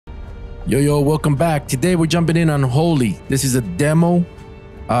Yo, welcome back. Today we're jumping in on Holy. This is a demo.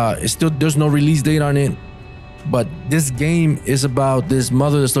 There's no release date on it, but this game is about this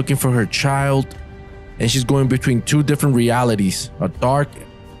mother that's looking for her child, and she's going between two different realities: a dark,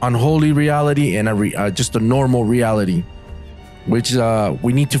 unholy reality and just a normal reality. Which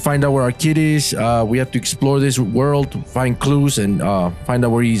we need to find out where our kid is. We have to explore this world, find clues, and find out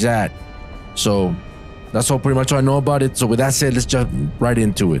where he's at. So that's all pretty much I know about it. So with that said, let's jump right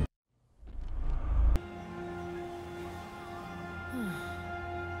into it.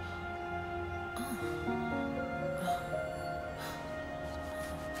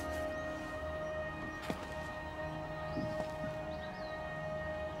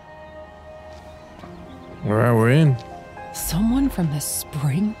 All right, we're in. Someone from the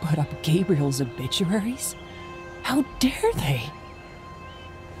spring put up Gabriel's obituaries? How dare they?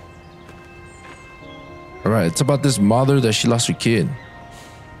 All right, it's about this mother that she lost her kid.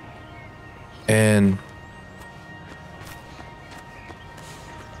 And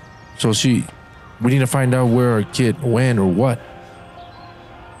so we need to find out where her kid went or what.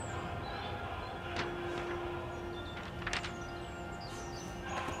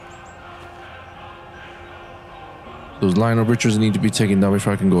 Those line of rituals need to be taken down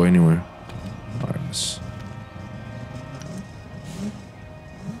before I can go anywhere. All right.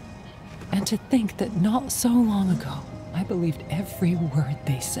 And to think that not so long ago, I believed every word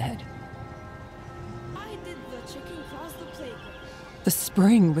they said. I did the chicken cross the playground. The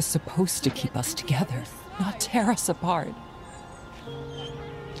spring was supposed to keep us together, not tear us apart.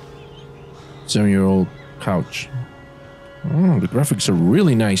 7-year-old couch. Oh, the graphics are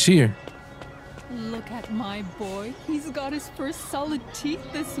really nice here. Look at my boy. He's got his first solid teeth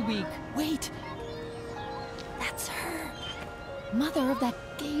this week. Wait! That's her! Mother of that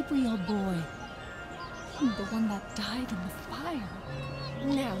Gabriel boy. The one that died in the fire.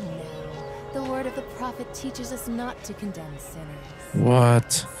 Now. The word of the prophet teaches us not to condemn sinners.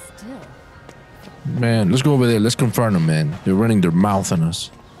 What? Still. Man, let's go over there. Let's confront them, man. They're running their mouth on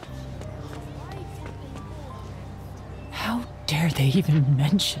us. How dare they even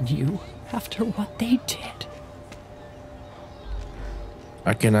mention you after what they did?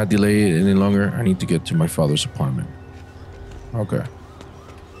 I cannot delay it any longer. I need to get to my father's apartment. Okay.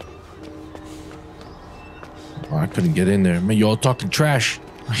 Oh, I couldn't get in there. Man, you all talking trash.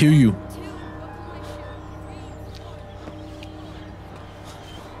 I hear you.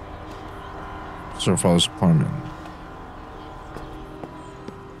 It's our father's apartment.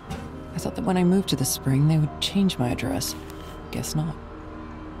 I thought that when I moved to the spring, they would change my address. Guess not.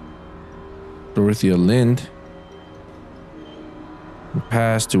 Dorothea Lind.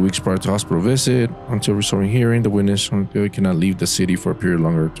 Passed 2 weeks prior to hospital visit. Until restoring hearing, the witness cannot leave the city for a period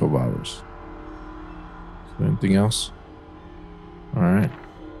longer than 12 hours. Is there anything else? All right.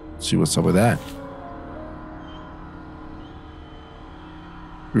 Let's see what's up with that.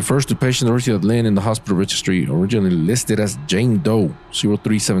 Refers to patient Dorothea Lind in the hospital registry, originally listed as Jane Doe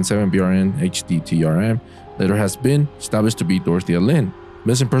 0377 BRN HDTRM. Later has been established to be Dorothea Lind.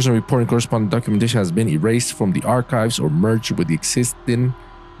 Missing person report and corresponding documentation has been erased from the archives or merged with the existing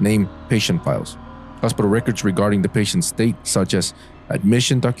named patient files. Hospital records regarding the patient's state, such as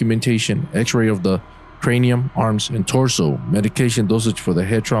admission documentation, x-ray of the cranium, arms, and torso, medication dosage for the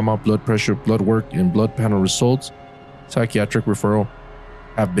head trauma, blood pressure, blood work, and blood panel results, psychiatric referral,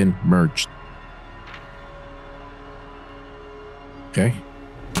 have been merged. Okay.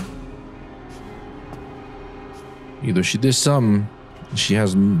 Either she did something, she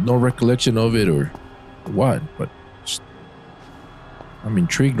has no recollection of it, or what, but I'm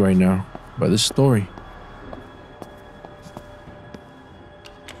intrigued right now by this story.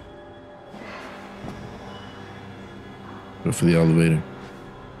 Go for the elevator.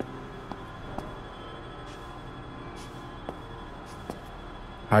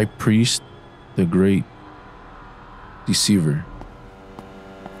 High Priest, the Great Deceiver.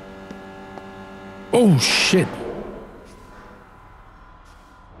 Oh shit!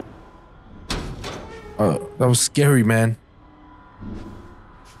 That was scary, man.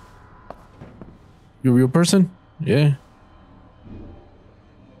 You a real person? Yeah.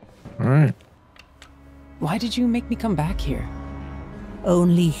 All right. Why did you make me come back here?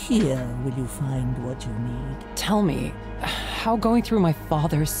 Only here will you find what you need. Tell me, how going through my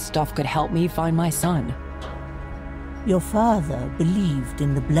father's stuff could help me find my son? Your father believed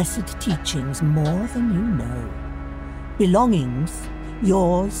in the blessed teachings more than you know. Belongings,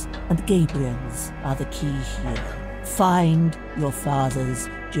 yours and Gabriel's, are the key here. Find your father's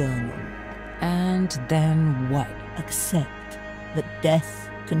journal. And then what? Accept that death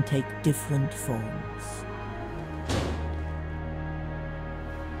can take different forms.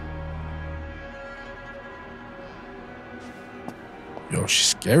 Yo, she's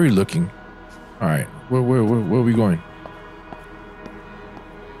scary looking. All right, where are we going?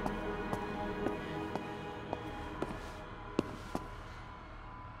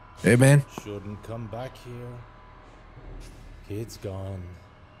 Hey, man. Shouldn't come back here. Kid's gone.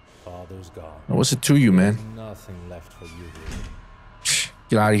 Father's gone. Now, what's it to you, man? There's nothing left for you here.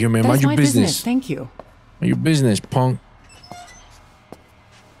 Get out of here, man. That's Mind your my business. Thank you. Mind your business, punk.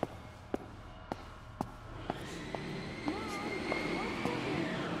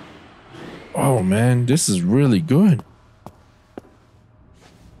 Oh, man, this is really good.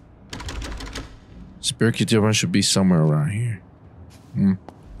 Spirit Kit should be somewhere around here.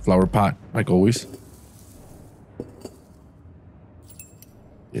 Flower pot, like always.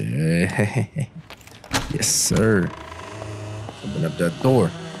 Yeah. Yes, sir. Open up that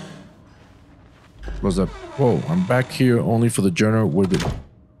door. Close up. Whoa, I'm back here only for the journal.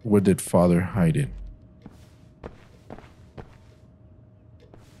 Where did father hide it?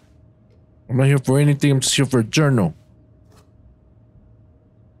 I'm not here for anything. I'm just here for a journal.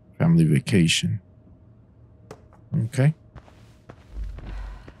 Family vacation. Okay.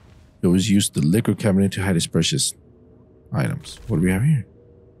 He always used the liquor cabinet to hide his precious items. What do we have here?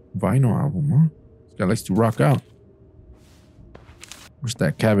 Vinyl album, huh? This guy likes to rock out. Where's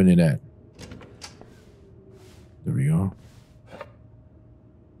that cabinet at? There we go.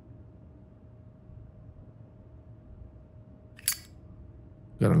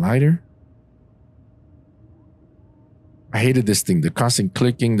 Got a lighter. I hated this thing. The constant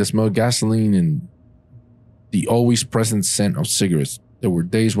clicking, the smell of gasoline, and the always present scent of cigarettes. There were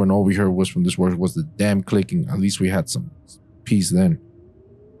days when all we heard was from this work was the damn clicking. At least we had some peace then.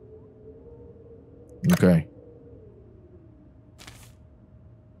 Okay.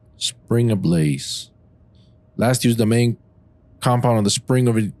 Spring ablaze. Last used the main compound of the Spring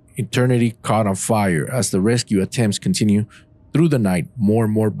of Eternity caught on fire. As the rescue attempts continue through the night, more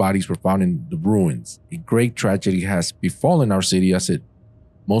and more bodies were found in the ruins. A great tragedy has befallen our city as its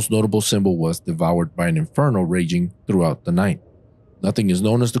most notable symbol was devoured by an inferno raging throughout the night. Nothing is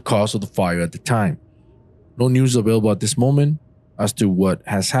known as the cause of the fire at the time. No news available at this moment as to what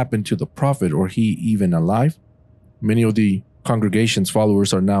has happened to the prophet or he even alive. Many of the congregation's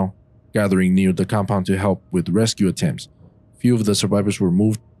followers are now gathering near the compound to help with rescue attempts. Few of the survivors were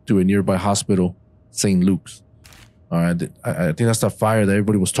moved to a nearby hospital, St. Luke's. I think that's the fire that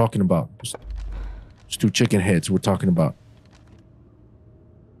everybody was talking about. Just two chicken heads we're talking about.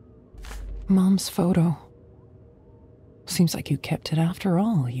 Mom's photo. Seems like you kept it after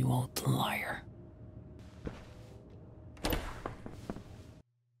all, you old liar.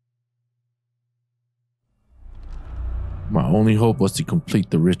 My only hope was to complete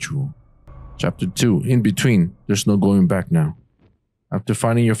the ritual. Chapter 2. In between. There's no going back now. After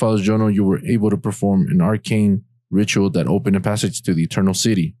finding your father's journal, you were able to perform an arcane ritual that opened a passage to the Eternal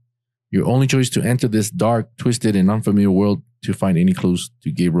City. Your only choice to enter this dark, twisted, and unfamiliar world to find any clues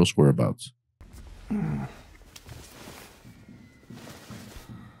to Gabriel's whereabouts.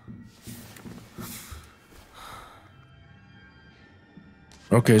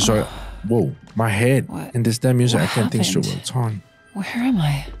 Okay, so whoa, my head and this damn music, I can't think straight what it's on. Where am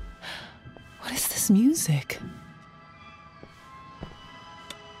I? What is this music?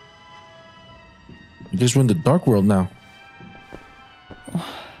 I guess we're in the dark world now.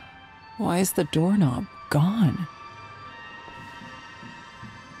 Why is the doorknob gone?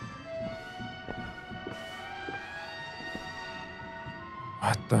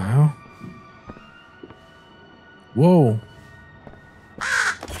 What the hell? Whoa.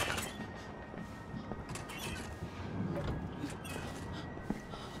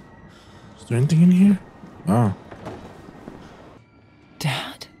 Is there anything in here? Ah.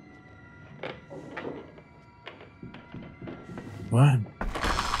 Dad? What?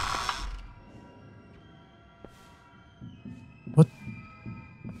 What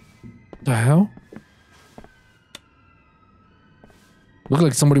the hell? Looked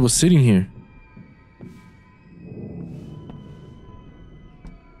like somebody was sitting here.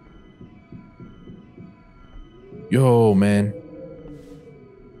 Yo, man.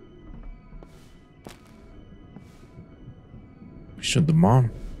 Should the mom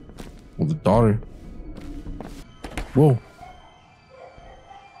or the daughter? Whoa.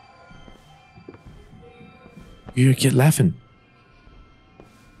 You hear a kid laughing.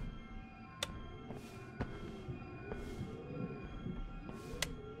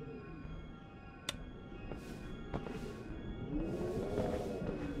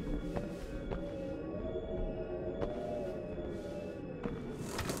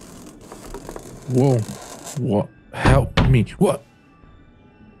 Whoa. What? Help me. What?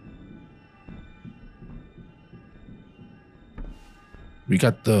 We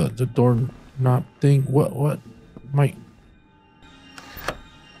got the door knob thing. What? Mike.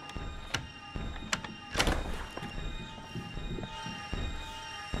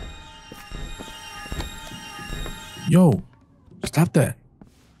 Yo, stop that.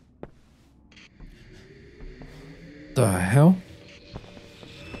 The hell?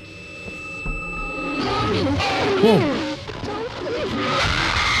 Whoa.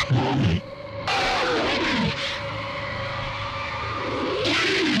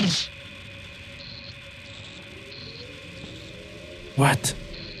 What?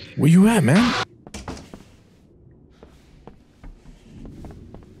 Where you at, man?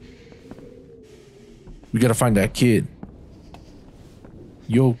 We gotta find that kid.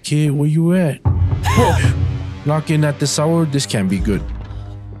 Yo, kid, where you at? Whoa. Lock in at this hour? This can't be good.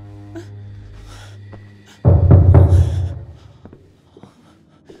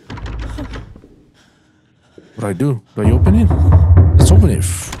 What do I do? Do I open it? Let's open it.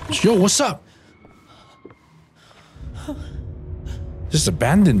 Yo, what's up? Just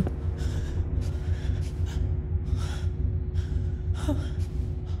abandoned.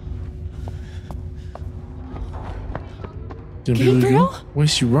 Gabriel? Why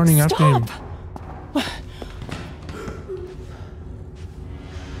is she running after him?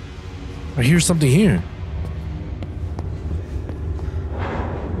 I hear something here.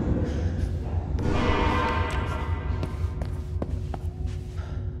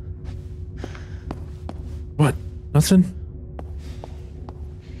 What? Nothing?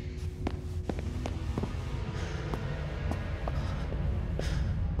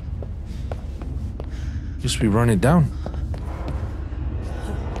 Guess we run it down.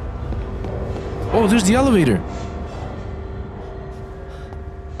 Oh, there's the elevator.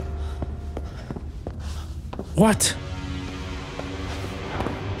 What?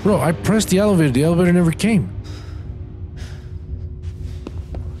 Bro, I pressed the elevator never came.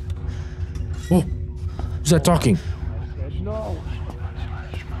 Oh, who's that talking?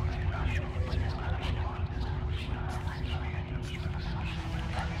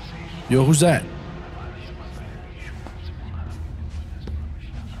 Yo, who's that?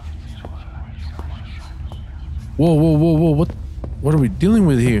 Whoa, what are we dealing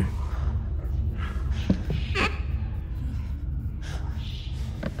with here?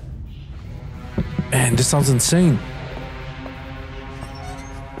 Man, this sounds insane.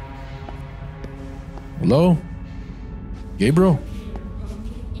 Hello? Gabriel?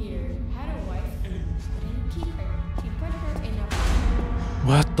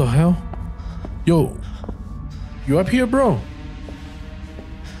 What the hell? Yo, you up here, bro?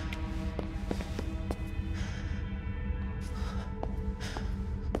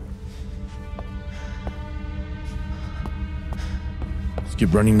 Let's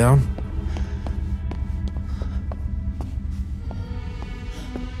keep running down.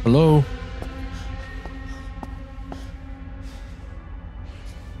 Hello?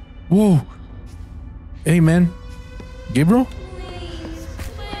 Whoa. Hey, man. Gabriel?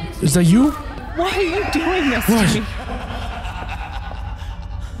 Is that you? Why are you doing this to me?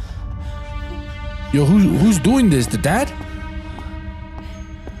 Yo, who's doing this? The dad?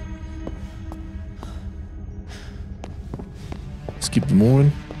 Let's keep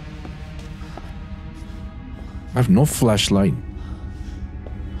moving. I have no flashlight.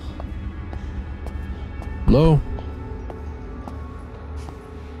 Hello?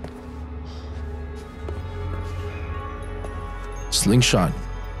 Slingshot.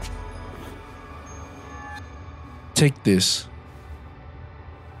 Take this.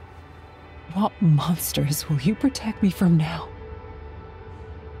 What monsters will you protect me from now?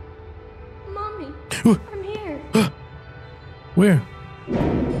 Mommy, I'm here. Where?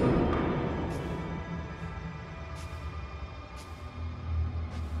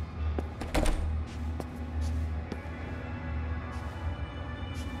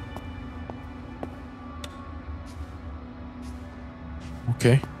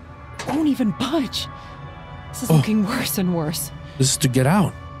 Okay. Won't even budge. This is looking worse and worse. This is to get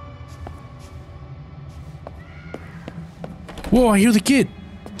out. Whoa, I hear the kid.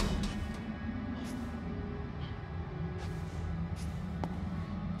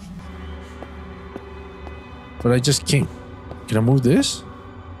 But I just can't. Can I move this?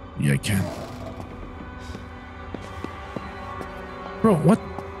 Yeah, I can. Bro, what?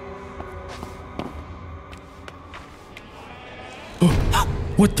 Oh,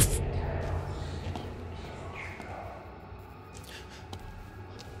 what the f—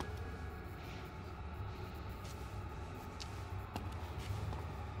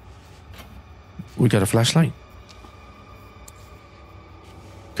 We got a flashlight.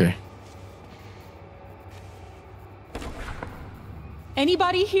 Okay.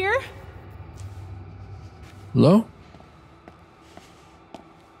 Anybody here? Hello?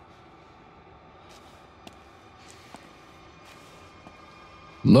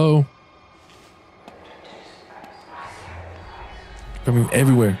 Hello? Coming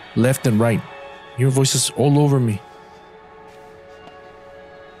everywhere, left and right. Your voices all over me.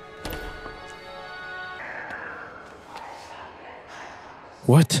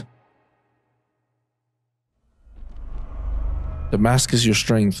 What? The mask is your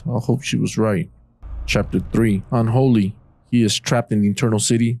strength. I hope she was right. Chapter 3. Unholy. He is trapped in the Eternal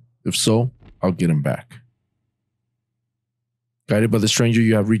City. If so, I'll get him back. Guided by the stranger,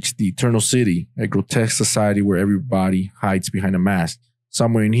 you have reached the Eternal City, a grotesque society where everybody hides behind a mask.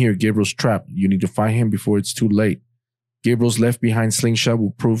 Somewhere in here, Gabriel's trapped. You need to find him before it's too late. Gabriel's left behind slingshot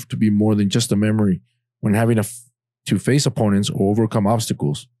will prove to be more than just a memory when having to face opponents or overcome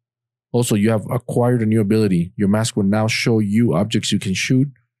obstacles. Also, you have acquired a new ability. Your mask will now show you objects you can shoot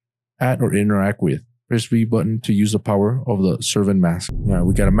at or interact with. Press B button to use the power of the servant mask. Yeah,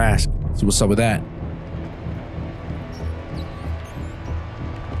 we got a mask. See what's up with that.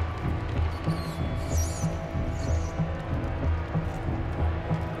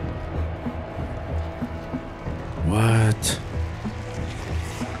 What?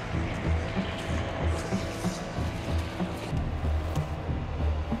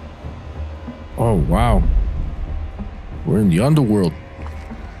 Oh, wow. We're in the underworld.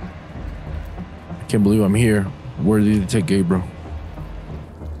 I can't believe I'm here. Where did they take Gabriel?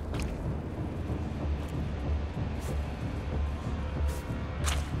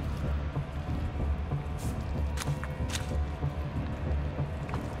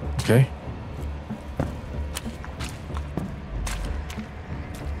 Okay.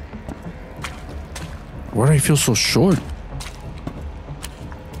 Why do I feel so short?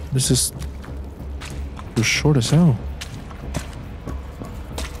 This is... You're short as hell.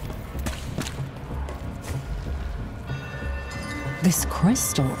 This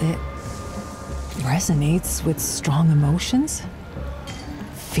crystal, it resonates with strong emotions,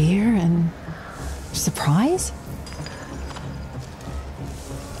 fear and surprise.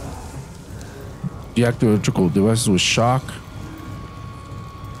 Deactivate electrical devices with shock.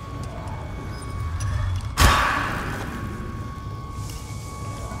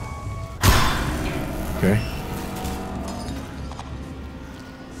 Okay.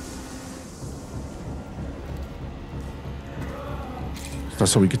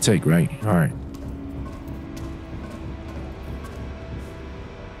 That's all we could take, right? All right.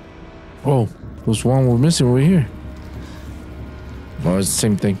 Oh, there's one we're missing over here. Oh, it's the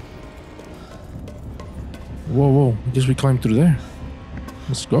same thing. Whoa, whoa. I guess we climbed through there.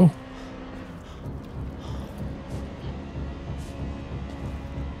 Let's go.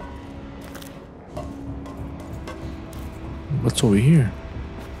 What's over here?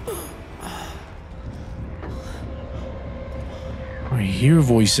 I hear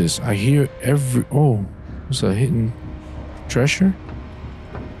voices. I hear every... Oh, there's a hidden treasure.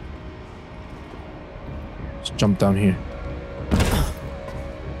 Let's jump down here.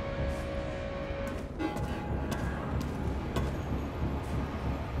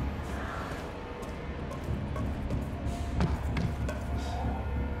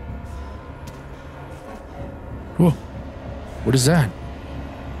 Whoa. What is that?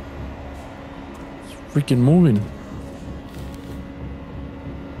 It's freaking moving.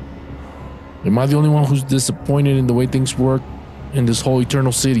 Am I the only one who's disappointed in the way things work in this whole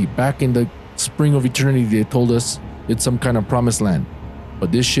Eternal City? Back in the spring of eternity, they told us it's some kind of promised land.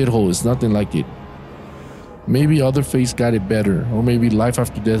 But this shithole is nothing like it. Maybe other faiths got it better, or maybe life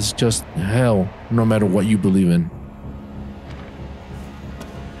after death is just hell, no matter what you believe in.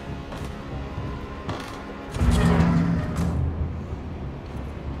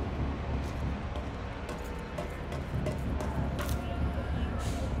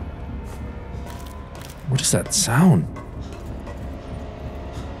 What is that sound?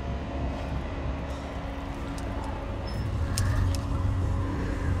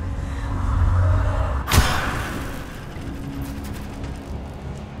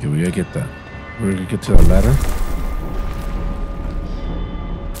 Okay, we gotta get that. We're gonna get to the ladder.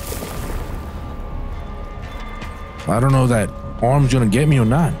 I don't know if that arm's gonna get me or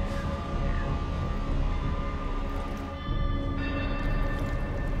not.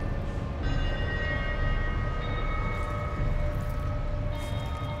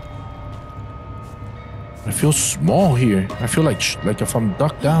 I feel small here. I feel like if I'm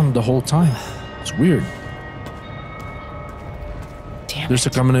ducked down the whole time. It's weird. Damn There's a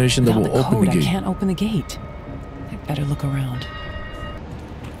it. combination that Without will open the code, gate. I can't open the gate. I better look around.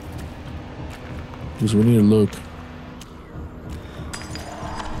 Because we need to look.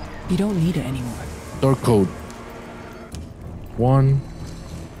 You don't need it anymore. Door code. 1.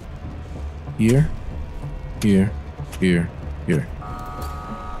 Here. Here. Here. Here.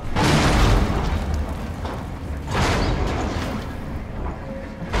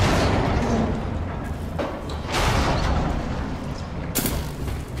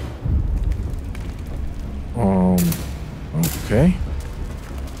 Okay.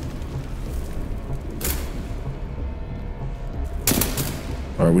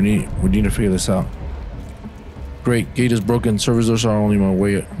 All right, we need to figure this out. Great, gate is broken. Service doors are only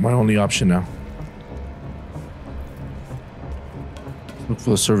my only option now. Look for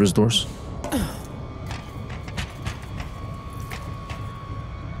the service doors.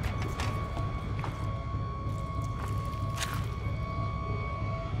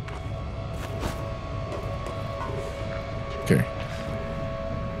 Okay.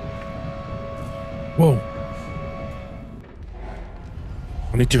 Whoa.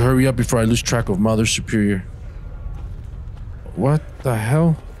 I need to hurry up before I lose track of Mother Superior. What the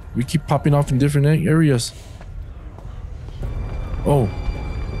hell? We keep popping off in different areas. Oh.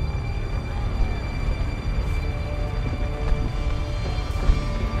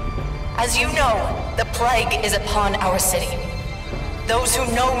 As you know, the plague is upon our city. Those who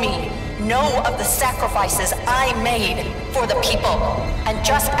know me know of the sacrifices I made for the people. And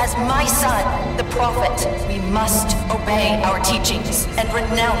just as my son, the prophet, we must obey our teachings and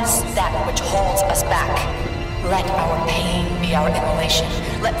renounce that which holds us back. Let our pain be our immolation.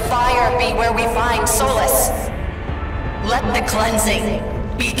 Let fire be where we find solace. Let the cleansing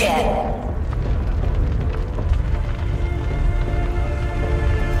begin.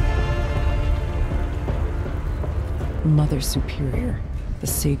 Mother Superior, the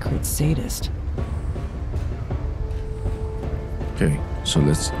sacred sadist. Okay, so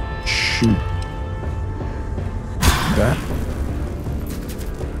let's shoot that.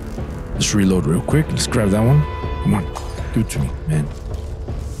 Let's reload real quick. Let's grab that one. Come on, give it to me, man.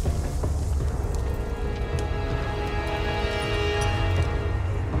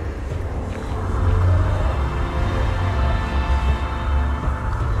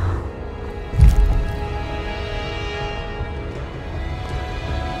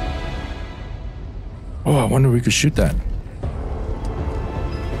 Oh, I wonder if we could shoot that.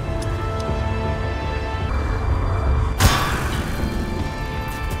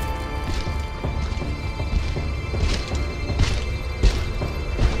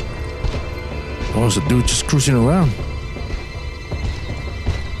 Oh, it's a dude just cruising around.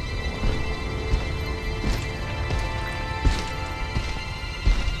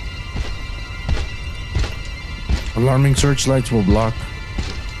 Alarming searchlights will block.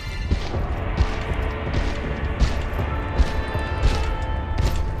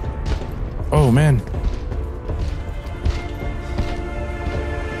 Oh man.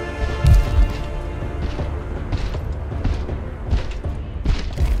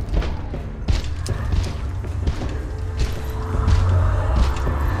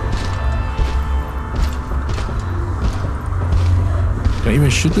 Can I even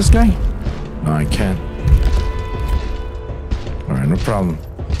shoot this guy? No, I can't. Alright, no problem.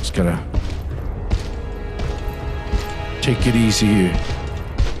 Just gotta take it easy here.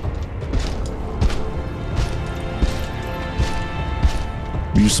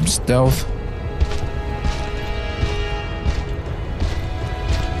 Use some stealth.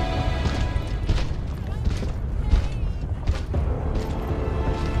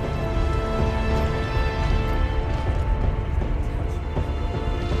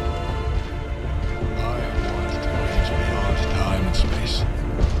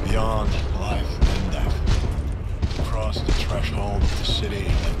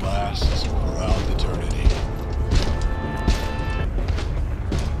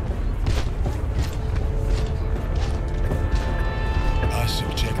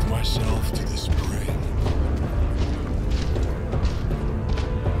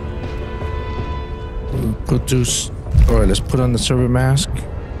 Alright, let's put on the server mask.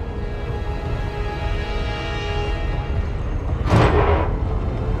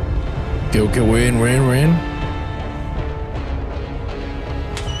 Okay, we're in.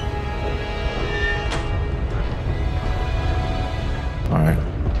 Alright.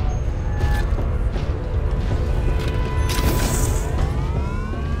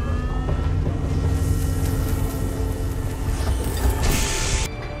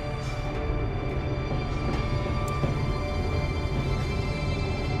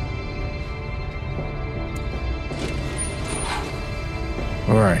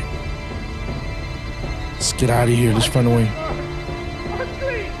 Alright. Let's get out of here. Let's find a way.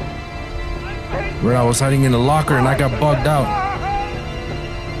 Where I was hiding in the locker and I got bugged out.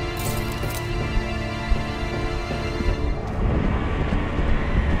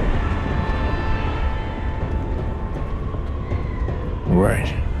 All right.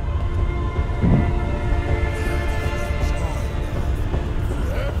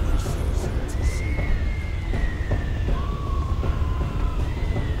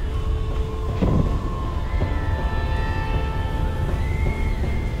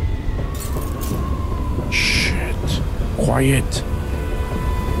 Shit. Quiet.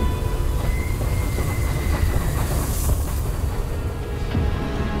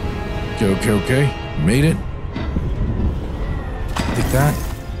 Okay. Made it. Take that.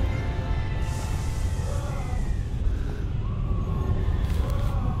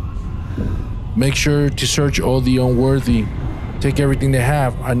 Make sure to search all the unworthy. Take everything they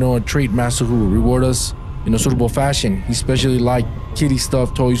have. I know a trade master who will reward us in a suitable fashion. He especially liked kitty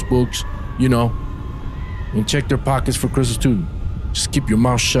stuff, toys, books, you know. And check their pockets for crystals too. Just keep your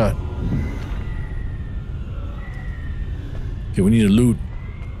mouth shut. Okay, we need to loot.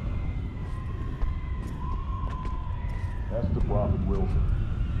 That's the Prophet Wilson.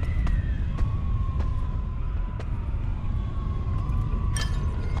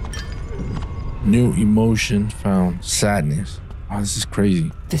 New emotion found. Sadness. Oh, this is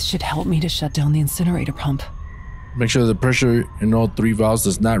crazy. This should help me to shut down the incinerator pump. Make sure the pressure in all 3 valves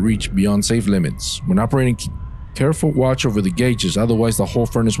does not reach beyond safe limits. When operating, keep careful watch over the gauges, otherwise the whole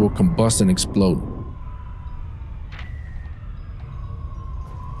furnace will combust and explode.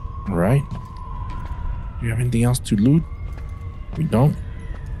 Alright. Do you have anything else to loot? We don't.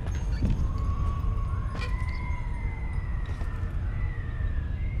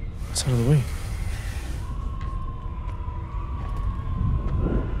 It's out of the way.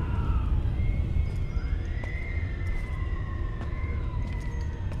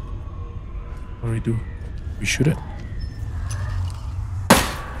 What do we do? We shoot it?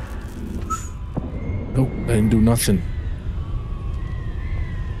 Nope, that didn't do nothing.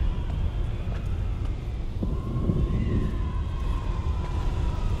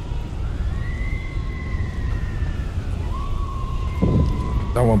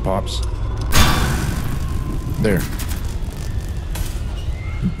 That one pops. There.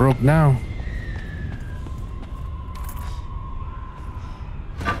 It broke now.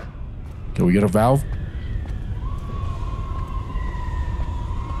 Can we get a valve?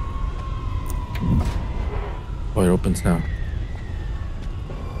 Oh, it opens now.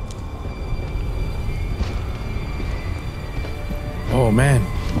 Oh, man.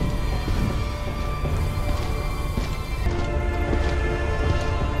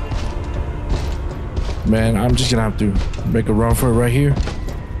 Man, I'm just gonna have to make a run for it right here.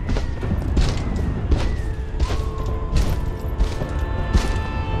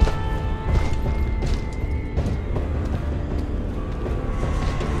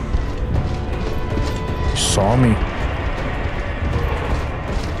 He saw me.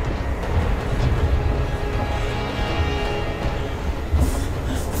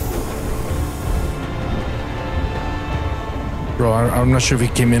 Bro, I'm not sure if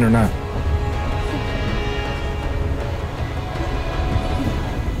he came in or not.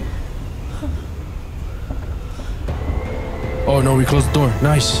 Oh no, we closed the door.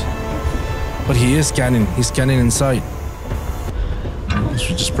 Nice. But he is scanning. He's scanning inside. I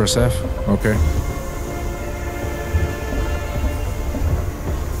should just press F. Okay.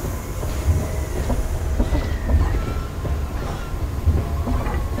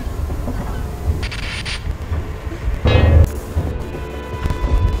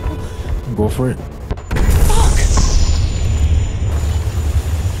 Go for it. Fuck!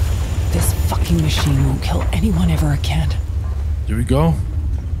 This fucking machine won't kill anyone ever again. Here we go.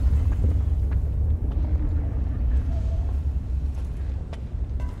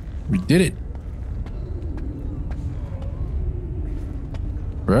 We did it.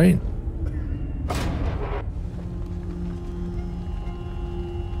 Right?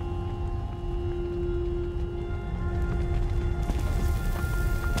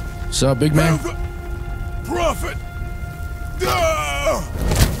 What's up, big man? Prophet!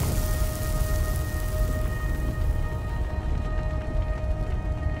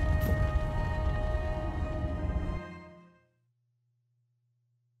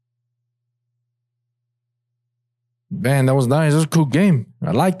 Man, that was nice. That was a cool game.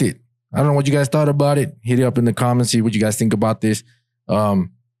 I liked it. I don't know what you guys thought about it. Hit it up in the comments. See what you guys think about this. Yeah,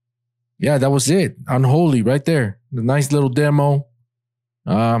 that was it. Unholy right there. The nice little demo.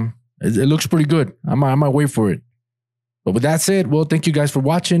 It looks pretty good. I might wait for it. But with that said, well, thank you guys for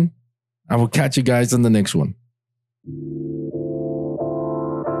watching. I will catch you guys on the next one.